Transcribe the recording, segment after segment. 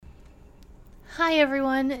Hi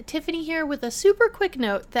everyone, Tiffany here with a super quick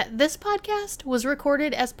note that this podcast was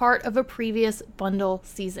recorded as part of a previous bundle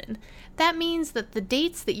season. That means that the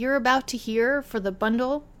dates that you're about to hear for the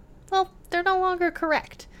bundle, well, they're no longer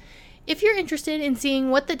correct. If you're interested in seeing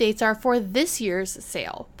what the dates are for this year's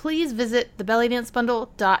sale, please visit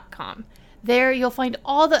thebellydancebundle.com. There you'll find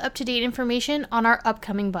all the up-to-date information on our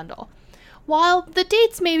upcoming bundle. While the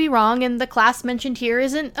dates may be wrong and the class mentioned here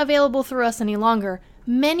isn't available through us any longer,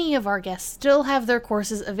 many of our guests still have their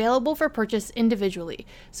courses available for purchase individually,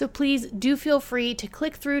 so please do feel free to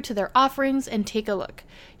click through to their offerings and take a look.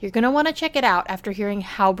 You're going to want to check it out after hearing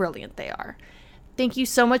how brilliant they are. Thank you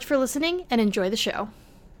so much for listening and enjoy the show.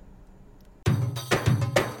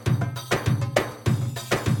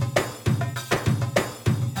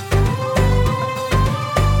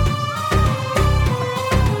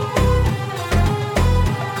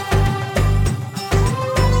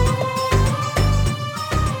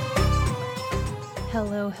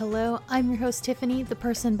 Hello, I'm your host Tiffany, the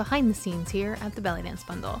person behind the scenes here at the Belly Dance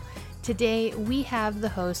Bundle. Today we have the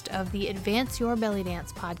host of the Advance Your Belly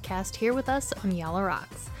Dance podcast here with us on Yalla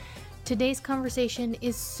Rocks. Today's conversation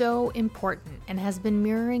is so important and has been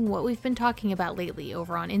mirroring what we've been talking about lately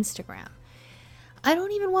over on Instagram. I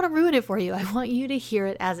don't even want to ruin it for you, I want you to hear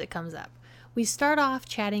it as it comes up. We start off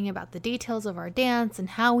chatting about the details of our dance and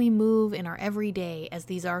how we move in our everyday, as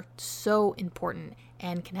these are so important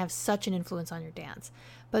and can have such an influence on your dance.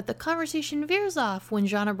 But the conversation veers off when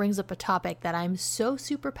Jana brings up a topic that I'm so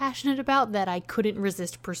super passionate about that I couldn't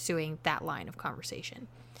resist pursuing that line of conversation.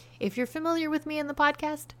 If you're familiar with me in the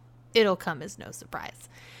podcast, it'll come as no surprise.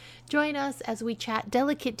 Join us as we chat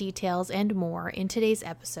delicate details and more in today's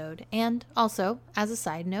episode. And also, as a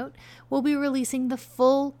side note, we'll be releasing the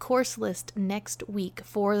full course list next week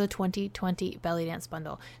for the 2020 Belly Dance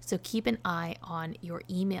Bundle. So keep an eye on your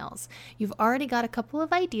emails. You've already got a couple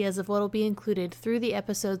of ideas of what will be included through the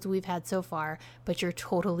episodes we've had so far, but you're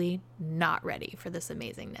totally not ready for this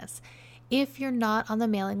amazingness. If you're not on the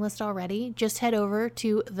mailing list already, just head over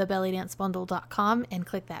to thebellydancebundle.com and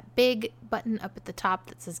click that big button up at the top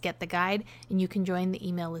that says Get the Guide, and you can join the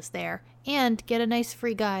email list there and get a nice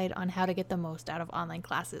free guide on how to get the most out of online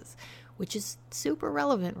classes, which is super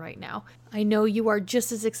relevant right now. I know you are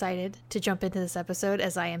just as excited to jump into this episode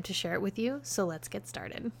as I am to share it with you, so let's get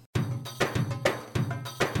started.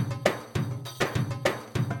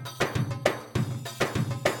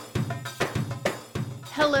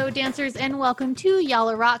 Hello, dancers, and welcome to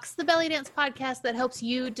Yalla Rocks, the belly dance podcast that helps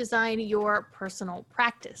you design your personal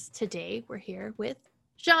practice. Today, we're here with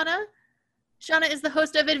Jana. Jana is the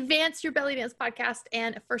host of Advance Your Belly Dance podcast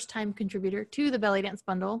and a first-time contributor to the Belly Dance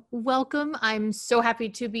Bundle. Welcome. I'm so happy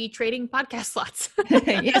to be trading podcast slots.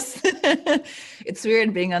 Yes. It's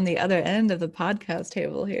weird being on the other end of the podcast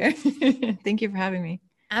table here. Thank you for having me.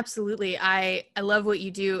 Absolutely. I love what you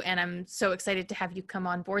do, and I'm so excited to have you come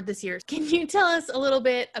on board this year. Can you tell us a little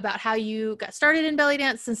bit about how you got started in belly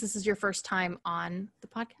dance, since this is your first time on the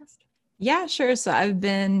podcast? Yeah, sure. So I've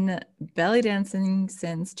been belly dancing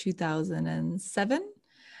since 2007.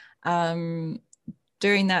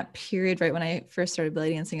 During that period, right when I first started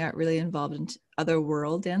belly dancing, I got really involved in other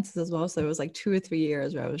world dances as well. So it was like 2 or 3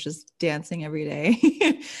 years where I was just dancing every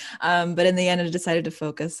day. But in the end, I decided to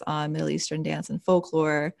focus on Middle Eastern dance and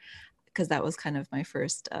folklore because that was kind of my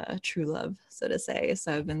first true love, so to say.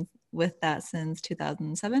 So I've been with that since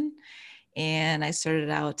 2007. And I started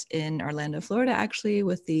out in Orlando, Florida, actually,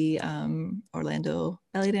 with the Orlando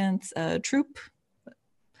Belly Dance troupe.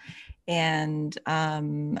 And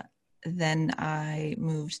then I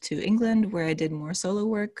moved to England where I did more solo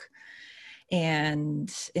work.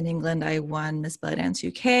 And in England, I won Miss Belly Dance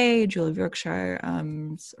UK, Jewel of Yorkshire,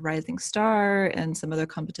 Rising Star, and some other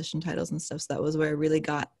competition titles and stuff. So that was where I really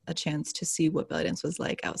got a chance to see what belly dance was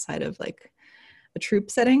like outside of like a troupe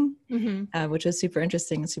setting, which was super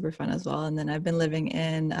interesting and super fun as well. And then I've been living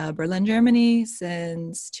in Berlin, Germany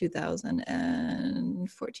since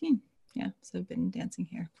 2014. Yeah, so I've been dancing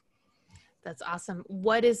here. That's awesome.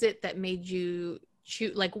 What is it that made you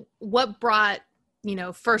choose, like what brought,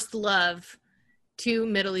 first love to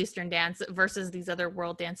Middle Eastern dance versus these other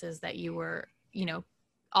world dances that you were,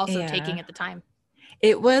 also taking at the time?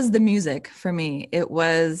 It was the music for me. It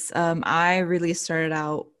was, I really started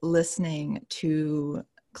out listening to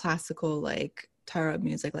classical, like Taarab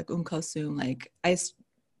music, like Kulthum. Like I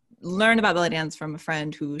learned about belly dance from a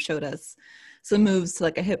friend who showed us some moves to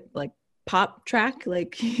like a hip, like pop track,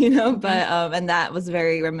 like, but, and that was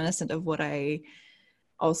very reminiscent of what I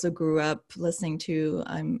also grew up listening to,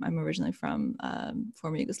 I'm originally from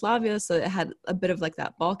former Yugoslavia, so it had a bit of like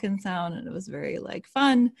that Balkan sound, and it was very like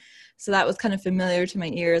fun. So that was kind of familiar to my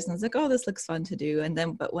ears, and I was like, oh, this looks fun to do. And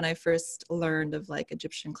then, but when I first learned of like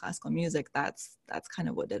Egyptian classical music, that's kind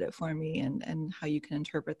of what did it for me, and how you can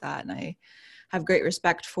interpret that. And I have great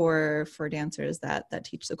respect for dancers that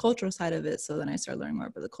teach the cultural side of it. So then I started learning more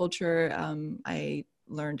about the culture. I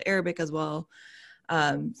learned Arabic as well.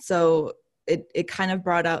 So it kind of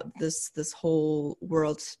brought out this whole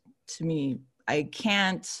world to me. I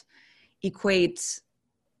can't equate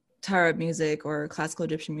Taarab music or classical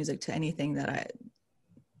Egyptian music to anything that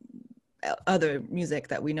other music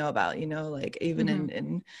that we know about, you know, like even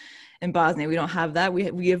in Bosnia, we don't have that.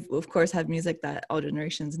 We have, of course, have music that all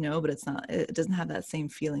generations know, but it doesn't have that same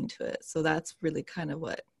feeling to it. So that's really kind of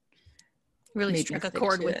what really struck a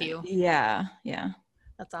chord with you. Yeah.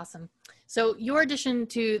 That's awesome. So your addition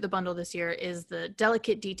to the bundle this year is the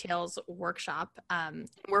Delicate Details workshop.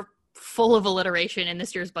 We're full of alliteration in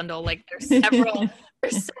this year's bundle. Like there's several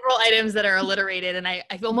items that are alliterated, and I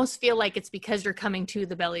almost feel like it's because you're coming to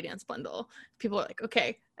the belly dance bundle. People are like,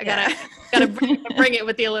 okay, I gotta bring it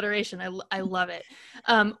with the alliteration. I love it.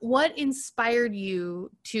 What inspired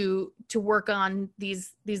you to work on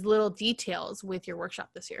these little details with your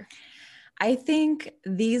workshop this year? I think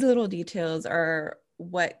these little details are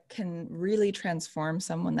what can really transform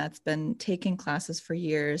someone that's been taking classes for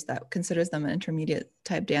years, that considers them an intermediate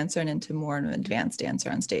type dancer, and into more of an advanced dancer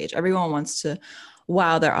on stage. Everyone wants to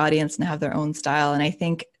wow their audience and have their own style. And I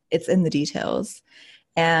think it's in the details.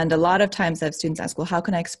 And a lot of times I have students ask, well, how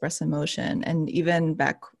can I express emotion? And even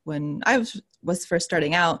back when I was first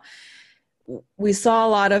starting out, we saw a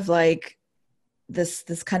lot of like this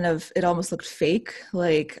kind of, it almost looked fake,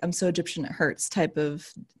 like I'm so Egyptian it hurts type of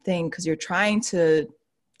thing, because you're trying to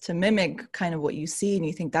mimic kind of what you see, and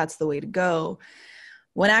you think that's the way to go,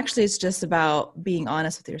 when actually it's just about being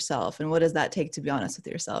honest with yourself. And what does that take to be honest with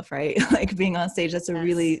yourself, right? Like being on stage, that's a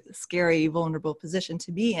really scary, vulnerable position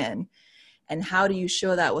to be in. And how do you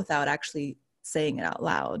show that without actually saying it out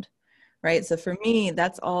loud, right? So for me,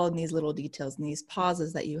 that's all in these little details and these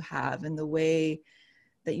pauses that you have, and the way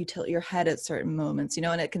that you tilt your head at certain moments, you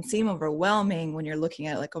know. And it can seem overwhelming when you're looking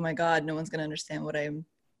at it like, oh my God, no one's going to understand what I'm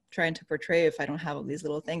trying to portray if I don't have all these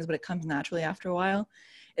little things, but it comes naturally after a while.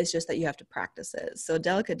 It's just that you have to practice it. So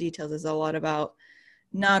Delicate Details is a lot about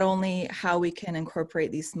not only how we can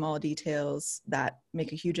incorporate these small details that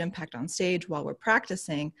make a huge impact on stage while we're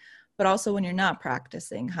practicing, but also when you're not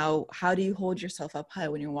practicing, how do you hold yourself up high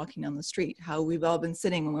when you're walking down the street? How we've all been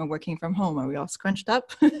sitting when we're working from home. Are we all scrunched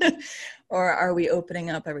up? Or are we opening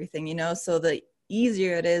up everything, you know? So the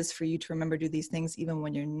easier it is for you to remember to do these things even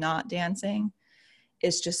when you're not dancing,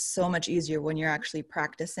 it's just so much easier when you're actually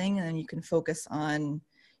practicing, and then you can focus on,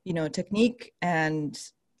 you know, technique, and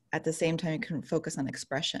at the same time you can focus on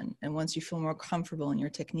expression. And once you feel more comfortable in your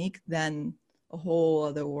technique, then a whole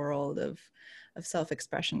other world of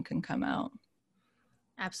self-expression can come out.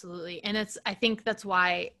 Absolutely. And I think that's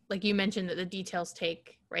why, like you mentioned, that the details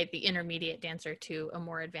take, right, the intermediate dancer to a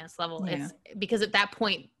more advanced level. Yeah. It's because at that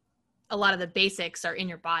point, a lot of the basics are in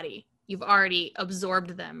your body. You've already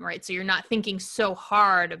absorbed them, right? So you're not thinking so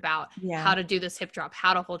hard about how to do this hip drop,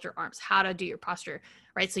 how to hold your arms, how to do your posture,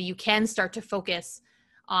 right? So you can start to focus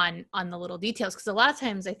on the little details. Because a lot of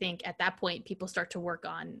times I think at that point, people start to work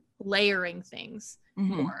on layering things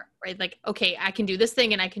more, right? Like, okay, I can do this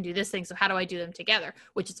thing and I can do this thing. So how do I do them together?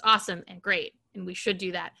 Which is awesome and great. And we should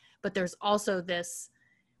do that. But there's also these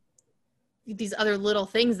other little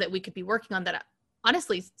things that we could be working on that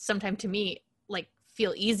honestly, sometimes to me, like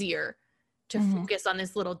feel easier to focus on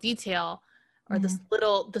this little detail or this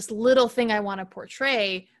little thing I want to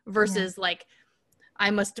portray versus like, I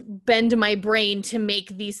must bend my brain to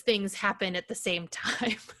make these things happen at the same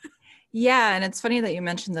time. Yeah. And it's funny that you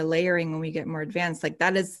mentioned the layering when we get more advanced. Like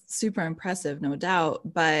that is super impressive, no doubt.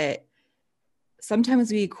 But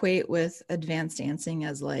sometimes we equate with advanced dancing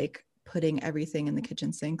as like putting everything in the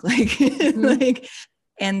kitchen sink, like,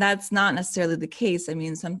 and that's not necessarily the case. I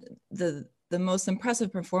mean, the most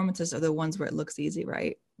impressive performances are the ones where it looks easy,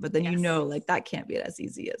 right? But then you know, like that can't be as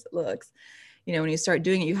easy as it looks. You know, when you start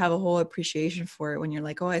doing it, you have a whole appreciation for it. When you're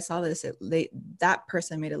like, oh, I saw this, that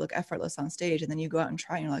person made it look effortless on stage. And then you go out and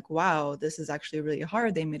try and you're like, wow, this is actually really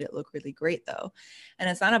hard. They made it look really great though. And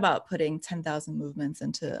it's not about putting 10,000 movements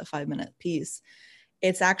into a 5-minute piece.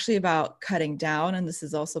 It's actually about cutting down. And this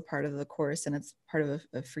is also part of the course. And it's part of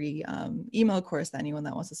a free email course that anyone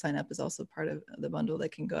that wants to sign up is also part of the bundle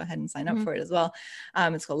that can go ahead and sign up for it as well.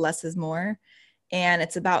 It's called Less is More. And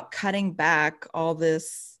it's about cutting back all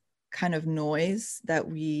this kind of noise that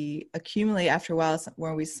we accumulate after a while,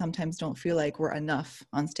 where we sometimes don't feel like we're enough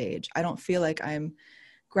on stage. I don't feel like I'm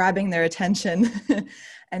grabbing their attention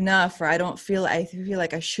enough, or I feel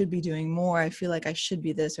like I should be doing more. I feel like I should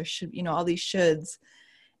be this, or should, all these shoulds.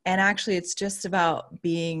 And actually it's just about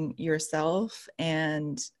being yourself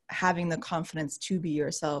and having the confidence to be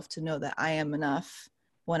yourself, to know that I am enough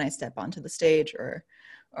when I step onto the stage or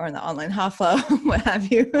in the online Hafa, what have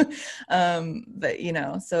you. But,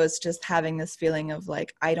 so it's just having this feeling of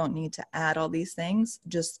like, I don't need to add all these things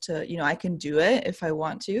just to, I can do it if I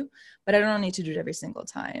want to, but I don't need to do it every single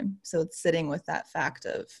time. So it's sitting with that fact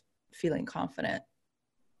of feeling confident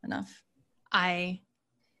enough.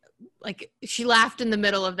 She laughed in the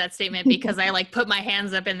middle of that statement because I like put my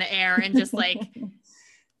hands up in the air and just like,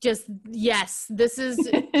 yes, this is,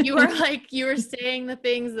 you are saying the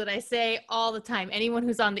things that I say all the time. Anyone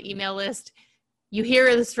who's on the email list, you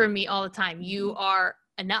hear this from me all the time. You are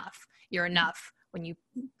enough. You're enough when you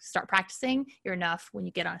start practicing. You're enough when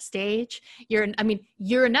you get on stage. You're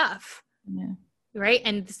enough. Yeah. Right.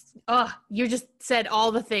 And you just said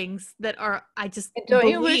all the things that are, I just don't believe.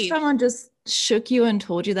 You wish someone just shook you and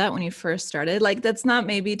told you that when you first started? Like, that's not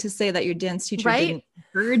maybe to say that your dance teacher didn't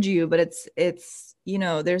encourage you, but it's,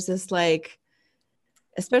 there's this like,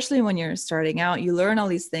 especially when you're starting out, you learn all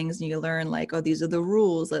these things and you learn like, oh, these are the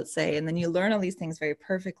rules, let's say. And then you learn all these things very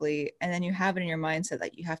perfectly. And then you have it in your mindset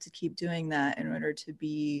that you have to keep doing that in order to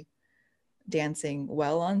be dancing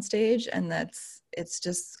well on stage. And it's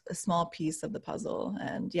just a small piece of the puzzle.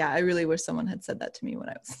 And yeah, I really wish someone had said that to me when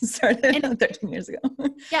I was started 13 years ago.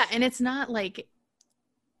 Yeah. And it's not like,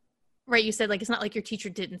 right, you said like, it's not like your teacher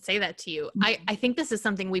didn't say that to you. Mm-hmm. I think this is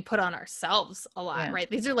something we put on ourselves a lot, right?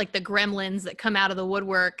 These are like the gremlins that come out of the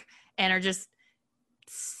woodwork and are just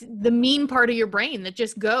the mean part of your brain that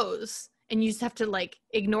just goes, and you just have to like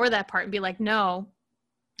ignore that part and be like, no.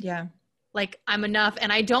 Yeah. Like, I'm enough,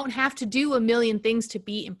 and I don't have to do a million things to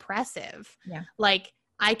be impressive. Yeah. Like,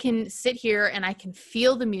 I can sit here and I can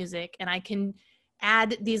feel the music and I can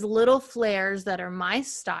add these little flares that are my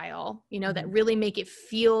style, mm-hmm. that really make it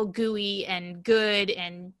feel gooey and good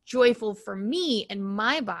and joyful for me and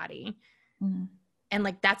my body. Mm-hmm. And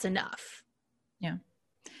like, that's enough. Yeah.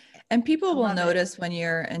 And people will notice when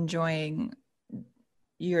you're enjoying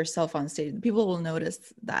yourself on stage. People will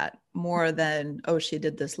notice that more than, oh, she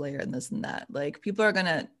did this layer and this and that. Like, people are going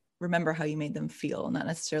to remember how you made them feel, not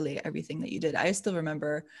necessarily everything that you did. I still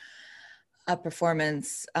remember a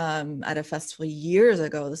performance at a festival years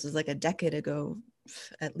ago. This was like a decade ago,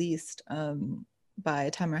 at least, by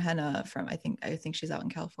Tamara Henna from, I think she's out in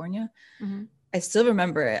California. Mm-hmm. I still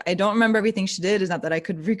remember it. I don't remember everything she did. It's not that I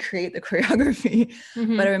could recreate the choreography,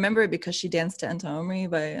 mm-hmm. but I remember it because she danced to Enta Omri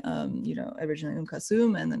by, originally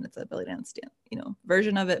Kasum, and then it's a belly dance,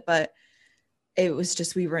 version of it. But it was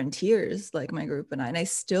just, we were in tears, like my group and I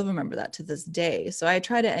still remember that to this day. So I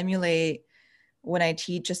try to emulate when I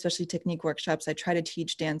teach, especially technique workshops. I try to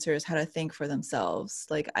teach dancers how to think for themselves.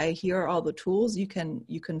 Like, here are all the tools. You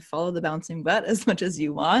can follow the bouncing butt as much as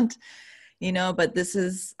you want. But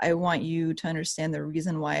I want you to understand the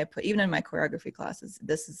reason why I put, even in my choreography classes,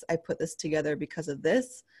 I put this together because of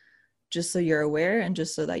this, just so you're aware and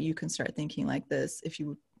just so that you can start thinking like this if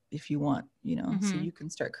you want, mm-hmm. so you can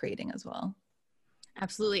start creating as well.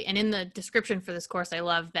 Absolutely. And in the description for this course, I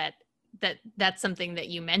love that's something that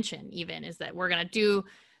you mention, even, is that we're going to do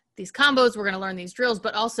these combos, we're going to learn these drills,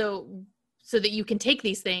 but also so that you can take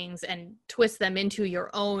these things and twist them into your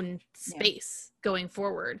own space going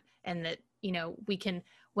forward. And that, we can,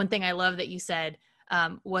 one thing I love that you said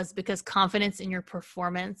was because confidence in your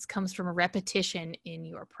performance comes from a repetition in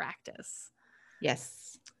your practice.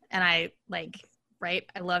 Yes. And I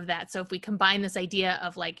love that. So if we combine this idea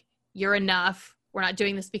of like, you're enough, we're not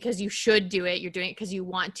doing this because you should do it, you're doing it because you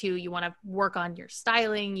want to work on your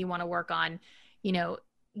styling, you want to work on,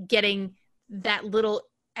 getting that little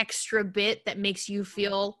extra bit that makes you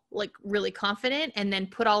feel like really confident, and then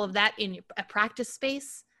put all of that in a practice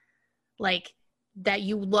space like that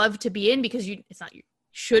you love to be in, because it's not you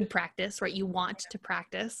should practice, right? You want to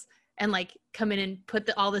practice, and like come in and put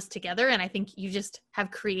all this together. And I think you just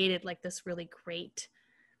have created like this really great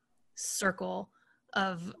circle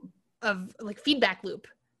of like feedback loop,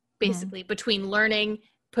 basically, between learning,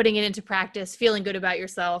 putting it into practice, feeling good about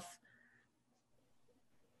yourself,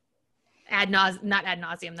 not ad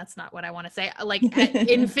nauseum. That's not what I want to say. Like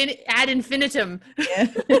ad infinitum. Yeah.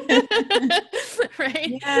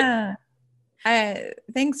 Right. Yeah.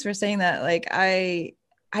 Thanks for saying that. Like, I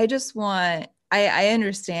just want, I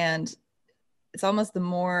understand it's almost the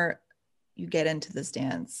more you get into this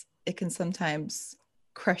dance, it can sometimes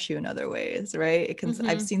crush you in other ways, right? It can, mm-hmm.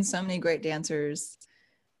 I've seen so many great dancers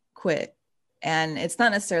quit. And it's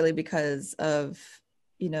not necessarily because of,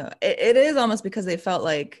 it is almost because they felt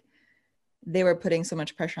like they were putting so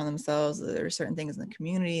much pressure on themselves. There were certain things in the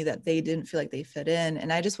community that they didn't feel like they fit in.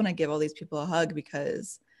 And I just want to give all these people a hug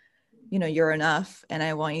because, you're enough. And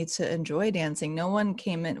I want you to enjoy dancing. No one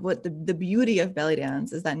came in. What the beauty of belly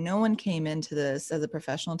dance is that no one came into this as a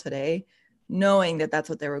professional today, knowing that that's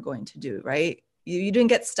what they were going to do. Right. You didn't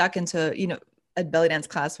get stuck into, a belly dance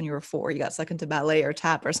class when you were 4, you got stuck into ballet or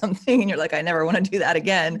tap or something. And you're like, I never want to do that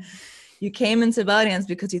again. You came into belly dance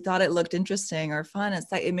because you thought it looked interesting or fun.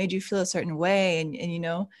 It's like, it made you feel a certain way.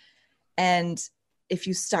 And if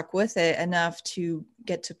you stuck with it enough to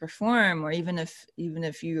get to perform, or even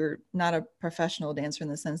if you're not a professional dancer in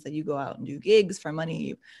the sense that you go out and do gigs for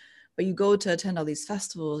money, but you go to attend all these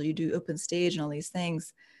festivals, you do open stage and all these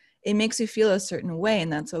things, it makes you feel a certain way.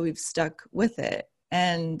 And that's why we've stuck with it.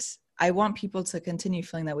 And I want people to continue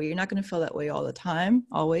feeling that way. You're not going to feel that way all the time,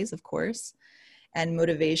 always, of course. And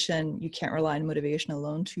motivation, you can't rely on motivation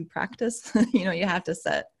alone to practice. You have to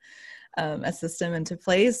set a system into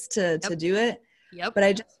place to do it. Yep. But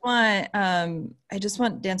I just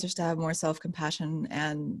want dancers to have more self-compassion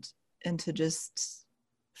and to just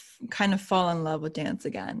kind of fall in love with dance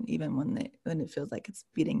again, even when it feels like it's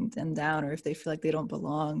beating them down, or if they feel like they don't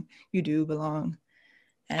belong. You do belong.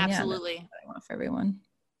 And absolutely. That's what I want for everyone.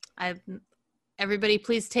 Everybody,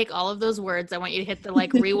 please take all of those words. I want you to hit the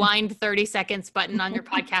rewind 30 seconds button on your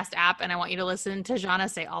podcast app. And I want you to listen to Jana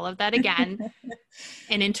say all of that again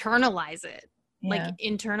and internalize it. Yeah.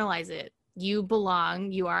 Internalize it. You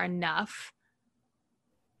belong. You are enough.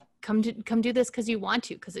 Come do this because you want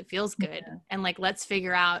to, because it feels good. Yeah. And let's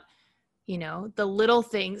figure out, the little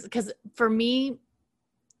things. Because for me,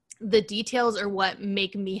 the details are what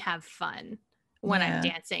make me have fun when I'm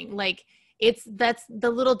dancing. That's the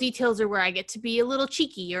little details are where I get to be a little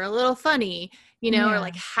cheeky or a little funny,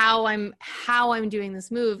 or how I'm doing this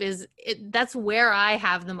move that's where I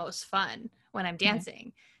have the most fun when I'm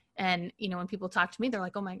dancing. And, when people talk to me, they're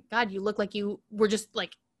like, oh my God, you look like you were just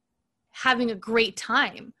having a great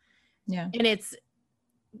time. Yeah. And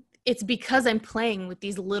it's because I'm playing with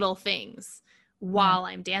these little things while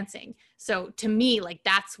I'm dancing. So to me,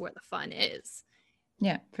 that's where the fun is.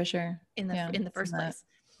 Yeah, for sure. In the first place.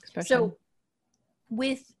 Expression. So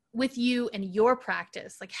with you and your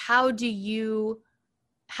practice, how do you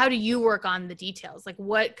work on the details?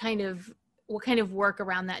 What kind of work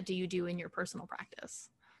around that do you do in your personal practice?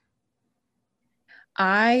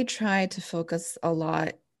 I try to focus a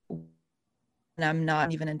lot when I'm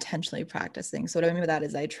not even intentionally practicing. So what I mean by that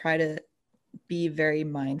is I try to be very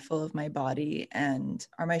mindful of my body, and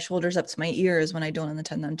are my shoulders up to my ears when I don't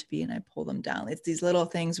intend them to be, and I pull them down. It's these little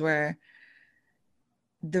things where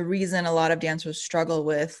the reason a lot of dancers struggle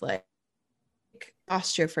with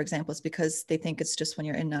posture, for example, is because they think it's just when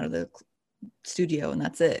you're in and out of the studio and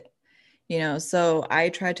that's it, so I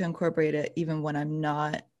try to incorporate it even when I'm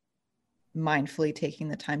not mindfully taking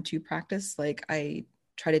the time to practice. I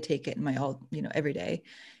try to take it in my every day.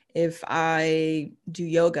 If I do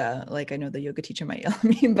yoga, I know the yoga teacher might yell at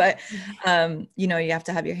me, but, you have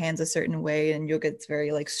to have your hands a certain way, and yoga, it's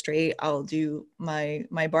very straight. I'll do my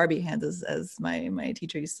Barbie hands as my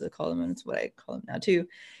teacher used to call them. And it's what I call them now too.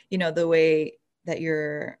 The way that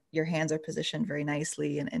your hands are positioned very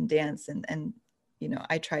nicely and dance. And,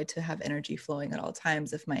 I try to have energy flowing at all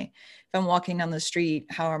times. If I'm walking down the street,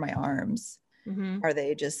 how are my arms? Mm-hmm. Are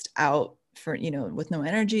they just out for, with no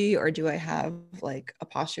energy, or do I have a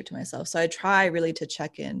posture to myself? So I try really to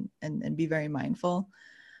check in and be very mindful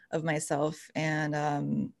of myself,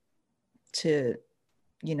 and to,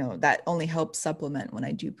 that only helps supplement when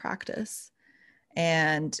I do practice.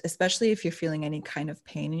 And especially if you're feeling any kind of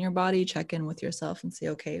pain in your body, check in with yourself and say,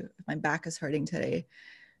 okay, if my back is hurting today,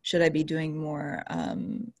 should I be doing more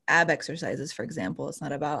ab exercises, for example? It's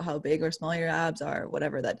not about how big or small your abs are,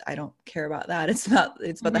 whatever. That I don't care about that. It's about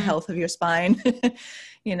the health of your spine,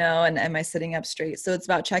 and am I sitting up straight? So it's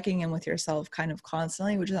about checking in with yourself kind of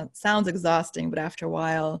constantly, which sounds exhausting, but after a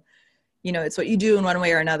while, it's what you do in one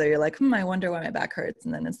way or another. You're like, I wonder why my back hurts.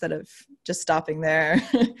 And then instead of just stopping there,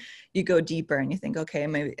 you go deeper and you think, okay,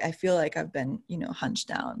 maybe I feel like I've been, hunched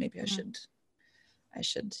down. Maybe I should,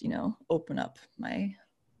 open up my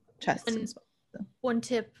chest. And one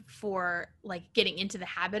tip for getting into the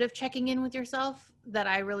habit of checking in with yourself that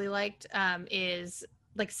I really liked is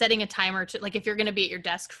setting a timer to, if you're going to be at your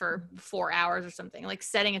desk for 4 hours or something,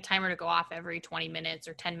 setting a timer to go off every 20 minutes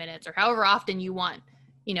or 10 minutes or however often you want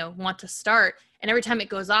to start. And every time it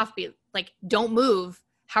goes off, be don't move.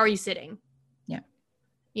 How are you sitting? Yeah.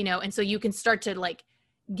 And so you can start to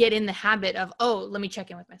get in the habit of, oh, let me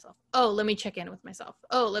check in with myself. Oh, let me check in with myself.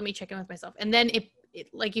 Oh, let me check in with myself. And then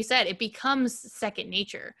like you said, it becomes second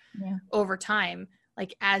nature over time.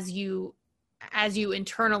 Like as you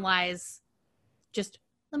internalize, just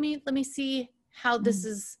let me see how this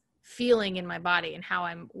is feeling in my body and how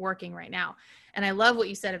I'm working right now. And I love what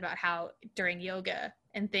you said about how during yoga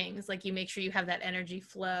and things, like you make sure you have that energy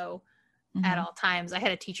flow at all times. I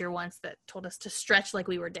had a teacher once that told us to stretch like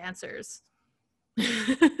we were dancers.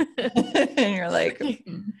 And you're like,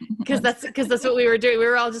 because that's what we were doing. We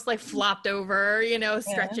were all just like flopped over,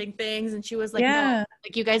 stretching things. And she was like, no,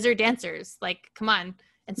 like you guys are dancers, like, come on.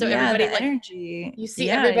 And so everybody, like, energy, you see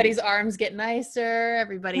everybody's arms get nicer.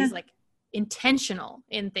 Everybody's like intentional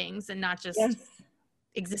in things and not just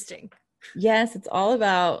existing. Yes. It's all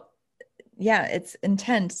about, it's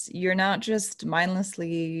intense. You're not just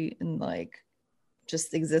mindlessly and like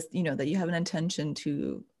just exist, that you have an intention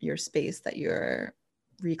to your space that you're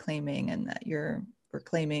reclaiming and that you're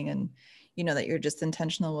reclaiming, and that you're just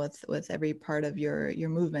intentional with every part of your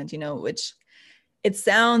movement, which it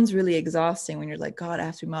sounds really exhausting when you're like, God, I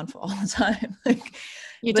have to be mindful all the time. Like,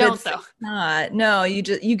 you don't though. Not. No, you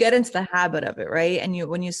get into the habit of it, right? And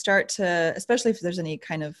when you start to, especially if there's any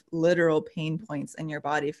kind of literal pain points in your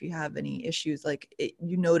body, if you have any issues, like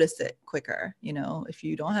you notice it quicker. If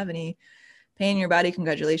you don't have any pain in your body,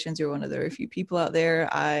 congratulations, you're one of the very few people out there.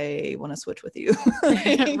 I want to switch with you.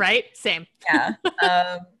 Right? Same. Yeah.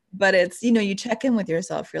 But it's, you check in with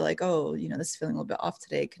yourself. You're like, oh, this is feeling a little bit off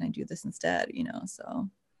today. Can I do this instead? So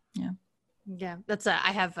yeah. Yeah. That's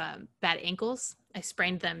I have bad ankles. I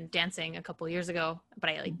sprained them dancing a couple years ago, but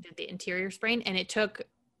I did the interior sprain, and it took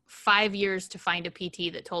 5 years to find a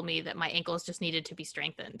PT that told me that my ankles just needed to be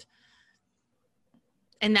strengthened.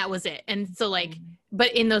 And that was it. And so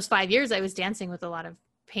but in those 5 years I was dancing with a lot of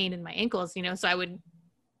pain in my ankles, so I would,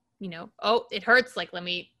 oh, it hurts. Like, let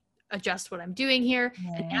me adjust what I'm doing here.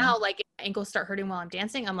 Yeah. And now, like, if my ankles start hurting while I'm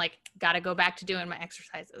dancing, I'm like, got to go back to doing my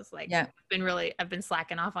exercises. Like, I've been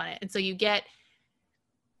slacking off on it. And so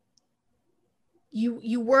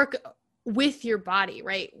you work with your body,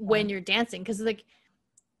 right? When you're dancing. Cause like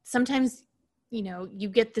sometimes, you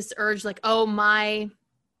get this urge like, oh, my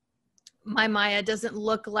Maya doesn't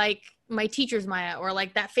look like my teacher's Maya, or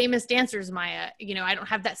like that famous dancer's Maya. I don't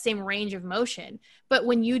have that same range of motion. But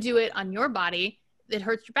when you do it on your body, it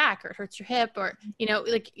hurts your back, or it hurts your hip, or,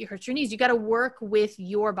 like it hurts your knees. You got to work with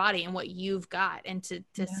your body and what you've got, and to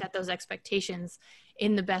set those expectations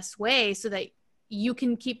in the best way so that you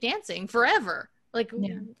can keep dancing forever. Like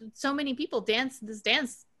so many people dance this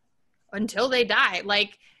dance until they die,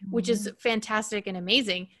 like, which is fantastic and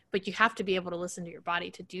amazing, but you have to be able to listen to your body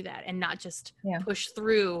to do that, and not just push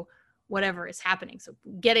through whatever is happening. So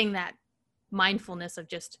getting that mindfulness of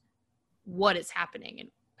just what is happening and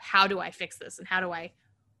how do I fix this and how do I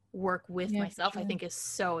work with myself, I think is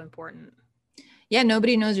so important. Yeah.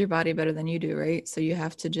 Nobody knows your body better than you do. Right. So you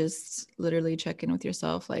have to just literally check in with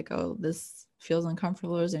yourself. Like, oh, this feels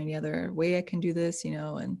uncomfortable. Is there any other way I can do this?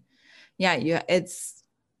 And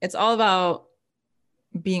it's all about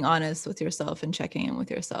being honest with yourself and checking in with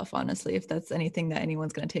yourself, honestly, if that's anything that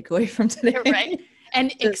anyone's going to take away from today. Right.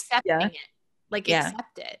 And accepting it, like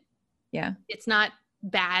accept it. Yeah. It's not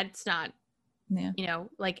bad. It's not,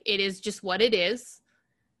 like it is just what it is.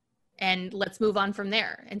 And let's move on from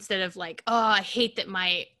there, instead of like, oh, I hate that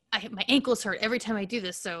my ankles hurt every time I do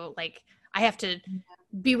this. So like I have to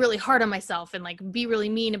be really hard on myself and like be really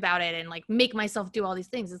mean about it and like make myself do all these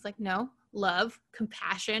things. It's like, no, love,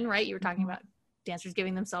 compassion, right? You were talking about dancers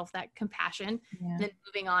giving themselves that compassion, then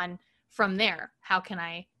moving on from there. How can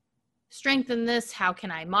I strengthen this? How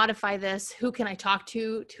can I modify this? Who can I talk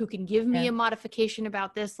to? Who can give me a modification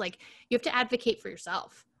about this? Like, you have to advocate for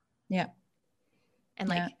yourself. Yeah. And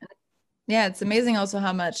like, it's amazing also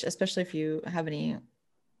how much, especially if you have any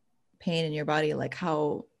pain in your body, like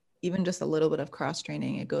how even just a little bit of cross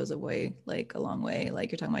training, it goes away, like a long way.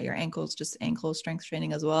 Like you're talking about your ankles, just ankle strength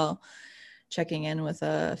training as well. Checking in with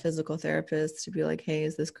a physical therapist to be like, hey,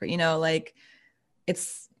 is this, like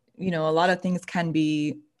it's, a lot of things can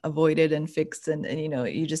be avoided and fixed, and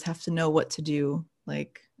you just have to know what to do,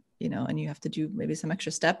 like, and you have to do maybe some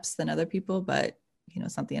extra steps than other people, but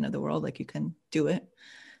it's not the end of the world. Like you can do it.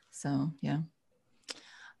 So, yeah.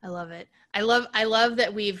 I love it. I love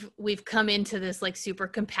that we've come into this like super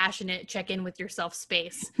compassionate check in with yourself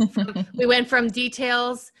space. We went from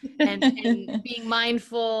details and being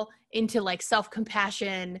mindful into like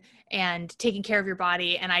self-compassion and taking care of your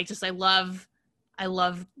body. And I love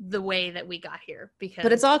the way that we got here, because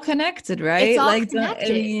but it's all connected, right? It's all like connected.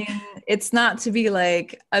 I mean, it's not to be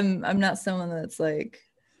like, I'm not someone that's like,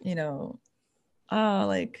 oh,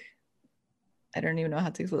 like I don't even know how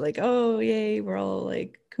to explain, like, oh yay, we're all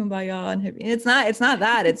like kumbaya and hippie. It's not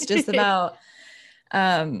that. It's just about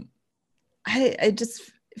I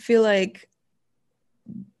just feel like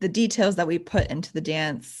the details that we put into the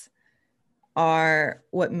dance are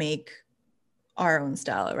what make our own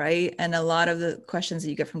style, right? And a lot of the questions that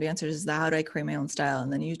you get from dancers is that, how do I create my own style?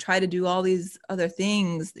 And then you try to do all these other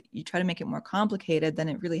things, you try to make it more complicated than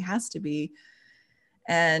it really has to be.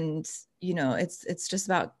 And it's just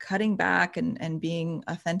about cutting back and being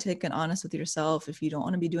authentic and honest with yourself. If you don't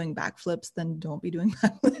want to be doing backflips, then don't be doing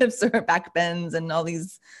backflips or back bends and all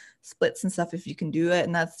these splits and stuff. If you can do it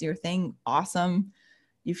and that's your thing, awesome.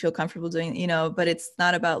 You feel comfortable doing, but it's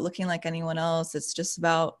not about looking like anyone else. It's just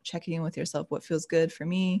about checking in with yourself. What feels good for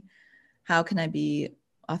me? How can I be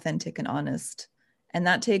authentic and honest? And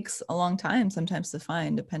that takes a long time sometimes to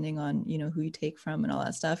find, depending on, who you take from and all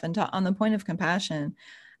that stuff. And on the point of compassion,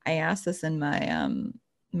 I asked this in my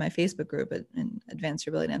Facebook group, and Advanced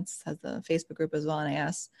Your Belly Dance has a Facebook group as well. And I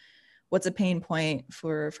asked, what's a pain point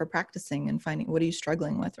for practicing and finding, what are you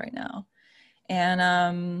struggling with right now?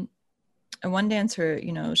 And one dancer,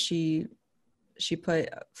 she put,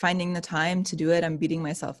 finding the time to do it. I'm beating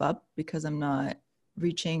myself up because I'm not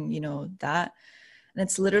reaching, that. And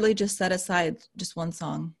it's literally just set aside just one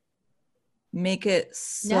song. Make it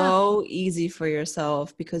so easy for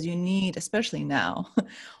yourself, because you need, especially now,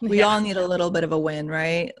 we all need a little bit of a win,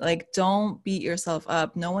 right? Like, don't beat yourself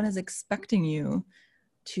up. No one is expecting you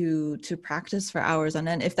to practice for hours on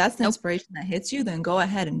end. If that's the inspiration that hits you, then go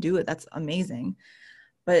ahead and do it. That's amazing.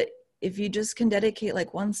 But if you just can dedicate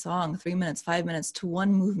like one song, 3 minutes, 5 minutes to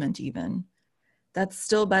one movement even, that's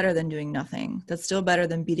still better than doing nothing. That's still better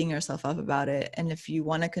than beating yourself up about it. And if you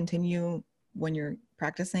want to continue when you're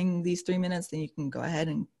practicing these 3 minutes, then you can go ahead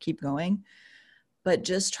and keep going. But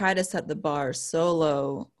just try to set the bar so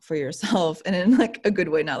low for yourself, and in like a good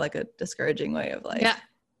way, not like a discouraging way of like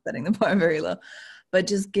setting the bar very low. But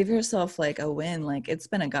just give yourself like a win. Like, it's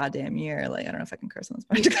been a goddamn year. Like, I don't know if I can curse on this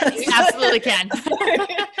podcast. You absolutely can.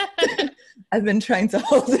 I've been trying to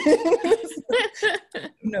hold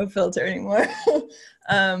it. No filter anymore.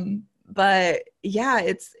 But yeah,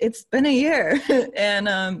 it's been a year.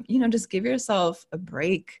 And, just give yourself a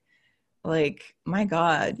break. Like, my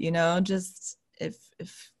God, just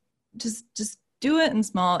just do it in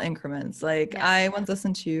small increments. Like, I once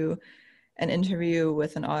listened to an interview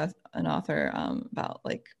with an author about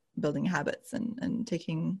like building habits and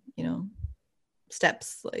taking,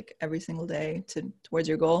 steps like every single day towards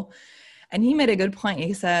your goal. And he made a good point.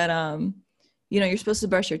 He said, you're supposed to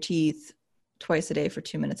brush your teeth twice a day for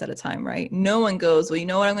 2 minutes at a time, right? No one goes, well, you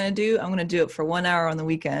know what I'm going to do? I'm going to do it for 1 hour on the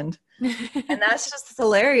weekend. And that's just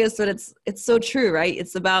hilarious, but it's so true, right?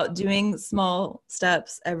 It's about doing small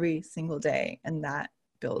steps every single day, and that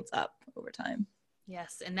builds up over time.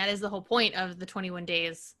 Yes, and that is the whole point of the 21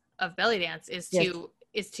 days of belly dance is to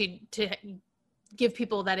give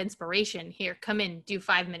people that inspiration. Here, come in, do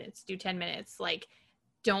 5 minutes, do 10 minutes. Like,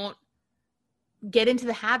 don't get into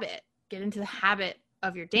the habit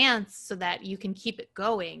of your dance so that you can keep it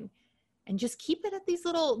going, and just keep it at these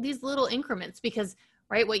little increments, because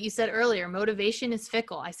right, what you said earlier, motivation is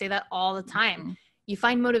fickle. I say that all the time. Mm-hmm. You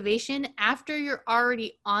find motivation after you're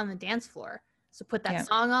already on the dance floor. So put that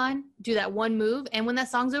song on, do that one move. And when that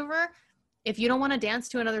song's over, if you don't want to dance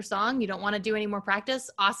to another song, you don't want to do any more practice,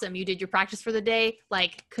 awesome. You did your practice for the day.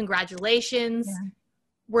 Like, congratulations. Yeah.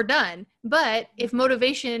 We're done. But if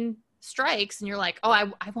motivation strikes and you're like, oh, I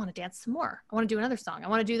want to dance some more. I want to do another song. I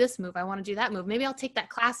want to do this move. I want to do that move. Maybe I'll take that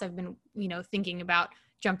class I've been, thinking about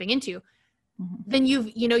jumping into. Mm-hmm. Then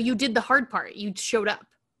you did the hard part. You showed up.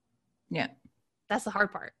 Yeah. That's the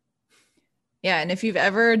hard part. Yeah. And if you've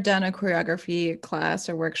ever done a choreography class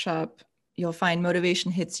or workshop, you'll find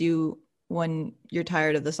motivation hits you when you're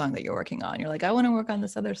tired of the song that you're working on. You're like, I want to work on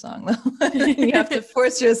this other song. You have to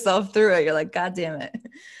force yourself through it. You're like, God damn it.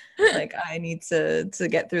 Like, I need to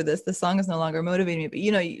get through this. The song is no longer motivating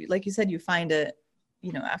me. But, like you said, you find it,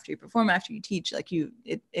 after you perform, after you teach, like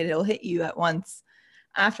it'll hit you at once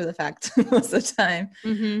after the fact most of the time.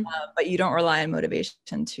 Mm-hmm. But you don't rely on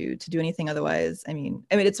motivation to do anything otherwise. I mean,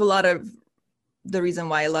 it's a lot of the reason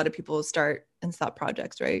why a lot of people start and stop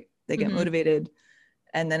projects, right? They get motivated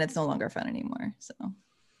and then it's no longer fun anymore. So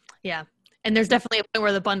yeah. And there's definitely a point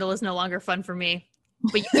where the bundle is no longer fun for me,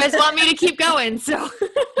 but you guys want me to keep going. So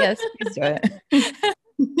yes, please do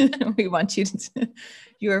it. We want you to,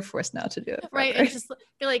 you are forced now to do it. Right. And just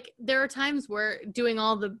feel like there are times where doing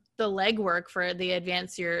all the legwork for the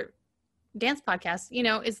Advance Your Dance podcast,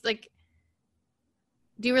 is like,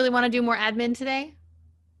 do you really want to do more admin today?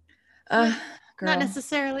 Not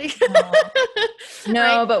necessarily.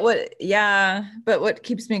 No, Right? but what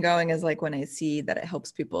keeps me going is like when I see that it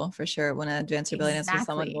helps people for sure. When I advance your belly dance,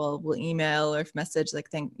 someone will email or message like,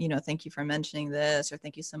 thank you for mentioning this, or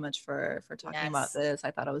thank you so much for talking about this.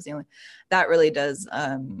 I thought I was the only, that really does,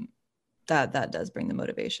 that does bring the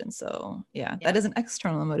motivation. So that is an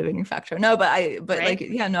external motivating factor. No, but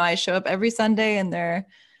I show up every Sunday in their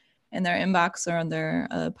inbox or on their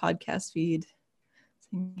podcast feed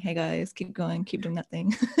saying, hey guys, keep going, keep doing that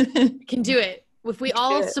thing. You can do it. If we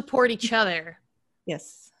all support each other,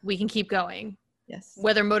 yes, we can keep going. Yes,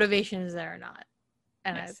 whether motivation is there or not.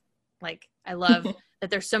 And I love that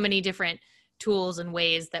there's so many different tools and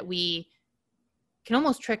ways that we can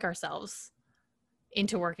almost trick ourselves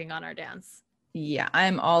into working on our dance. Yeah,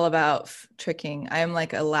 I'm all about tricking. I'm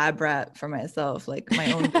like a lab rat for myself, like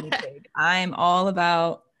my own guinea pig. I'm all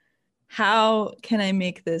about how can I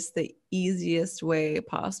make this the easiest way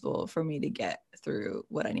possible for me to get through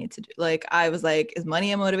what I need to do. Like I was like, is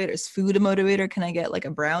money a motivator? Is food a motivator? Can I get like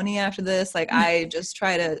a brownie after this? Like I just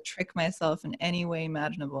try to trick myself in any way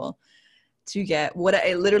imaginable to get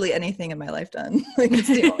literally anything in my life done. Like it's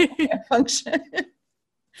the only way I function.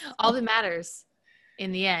 All that matters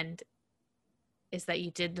in the end is that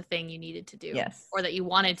you did the thing you needed to do. Yes. Or that you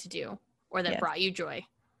wanted to do, or that brought you joy.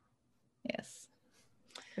 Yes.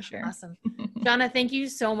 For sure. Awesome. Shauna, thank you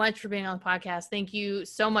so much for being on the podcast. Thank you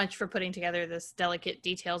so much for putting together this Delicate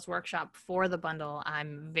Details workshop for the bundle.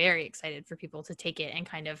 I'm very excited for people to take it and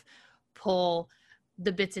kind of pull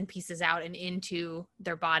the bits and pieces out and into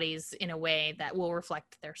their bodies in a way that will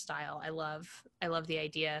reflect their style. I love the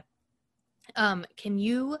idea. Can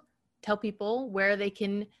you tell people where they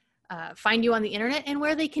can find you on the internet and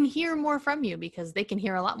where they can hear more from you? Because they can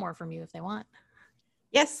hear a lot more from you if they want.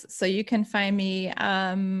 Yes. So you can find me,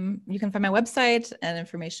 you can find my website and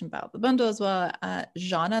information about the bundle as well at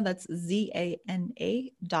Zhana, that's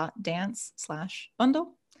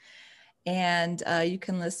ZANA.dance/bundle. And you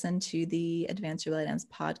can listen to the Advance Your Belly Dance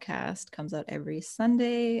podcast, comes out every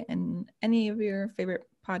Sunday and any of your favorite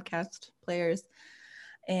podcast players.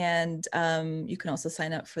 And you can also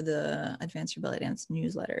sign up for the Advance Your Belly Dance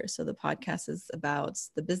newsletter. So the podcast is about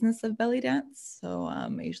the business of belly dance. So I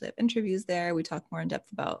usually have interviews there. We talk more in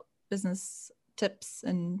depth about business tips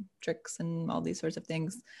and tricks and all these sorts of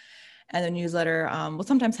things. And the newsletter will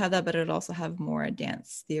sometimes have that, but it'll also have more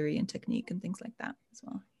dance theory and technique and things like that as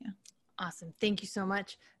well. Yeah. Awesome. Thank you so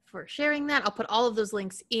much for sharing that. I'll put all of those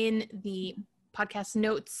links in the podcast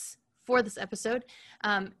notes for this episode.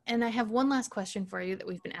 And I have one last question for you that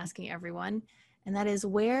we've been asking everyone. And that is,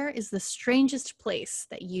 where is the strangest place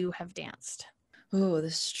that you have danced? Oh,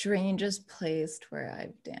 the strangest place where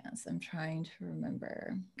I've danced. I'm trying to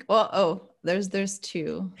remember. Well, there's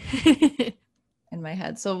two in my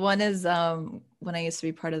head. So one is when I used to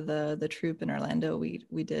be part of the troupe in Orlando,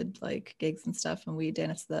 we did like gigs and stuff, and we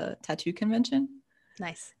danced the tattoo convention.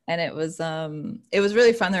 Nice. And it was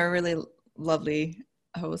really fun. They were really lovely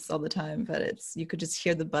hosts all the time, but you could just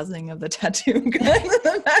hear the buzzing of the tattoo going in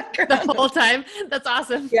the background the whole time. That's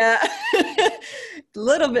awesome. Yeah. A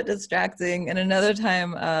little bit distracting. And another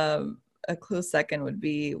time, a close second would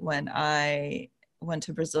be when I went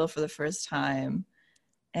to Brazil for the first time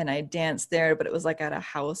and I danced there, but it was like at a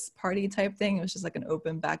house party type thing. It was just like an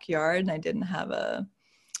open backyard, and I didn't have a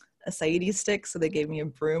Saidi stick, so they gave me a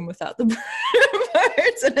broom without the broom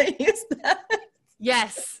parts, and I used that.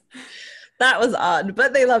 Yes. That was odd,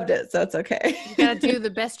 but they loved it, so it's okay. You gotta do the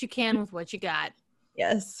best you can with what you got.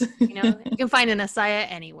 Yes. You can find an Asaya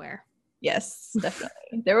anywhere. Yes,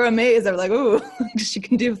 definitely. They were amazed. They were like, "Ooh, she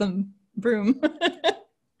can do the broom."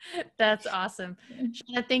 That's awesome.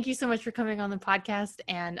 Shauna, thank you so much for coming on the podcast,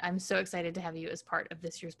 and I'm so excited to have you as part of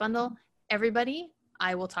this year's bundle. Everybody,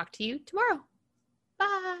 I will talk to you tomorrow.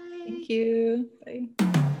 Bye. Thank you. Bye.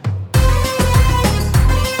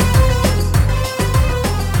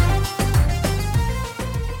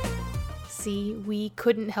 See, we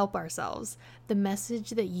couldn't help ourselves. The message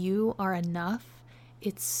that you are enough,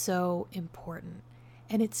 it's so important.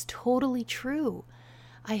 And it's totally true.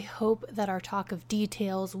 I hope that our talk of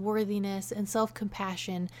details, worthiness, and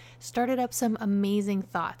self-compassion started up some amazing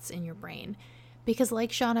thoughts in your brain. Because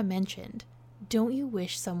like Shauna mentioned, don't you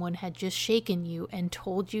wish someone had just shaken you and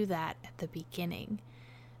told you that at the beginning?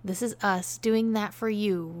 This is us doing that for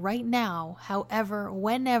you right now, however,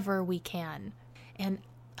 whenever we can. And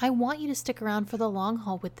I want you to stick around for the long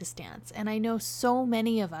haul with this dance, and I know so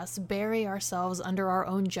many of us bury ourselves under our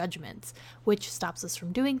own judgments, which stops us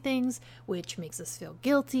from doing things, which makes us feel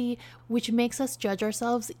guilty, which makes us judge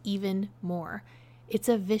ourselves even more. It's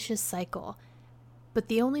a vicious cycle, but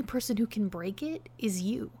the only person who can break it is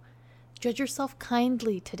you. Judge yourself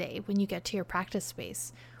kindly today when you get to your practice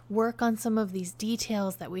space. Work on some of these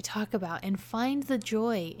details that we talk about and find the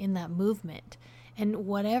joy in that movement. And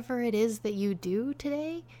whatever it is that you do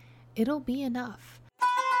today, it'll be enough.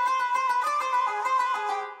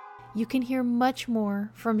 You can hear much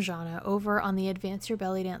more from Jana over on the Advance Your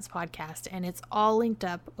Belly Dance podcast, and it's all linked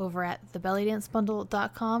up over at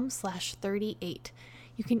thebellydancebundle.com/38.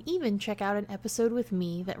 You can even check out an episode with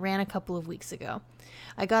me that ran a couple of weeks ago.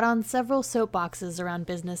 I got on several soapboxes around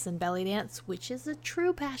business and belly dance, which is a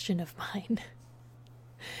true passion of mine.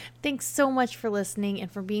 Thanks so much for listening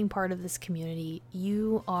and for being part of this community.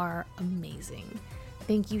 You are amazing.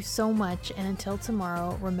 Thank you so much, and until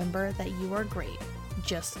tomorrow, remember that you are great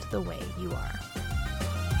just the way you are.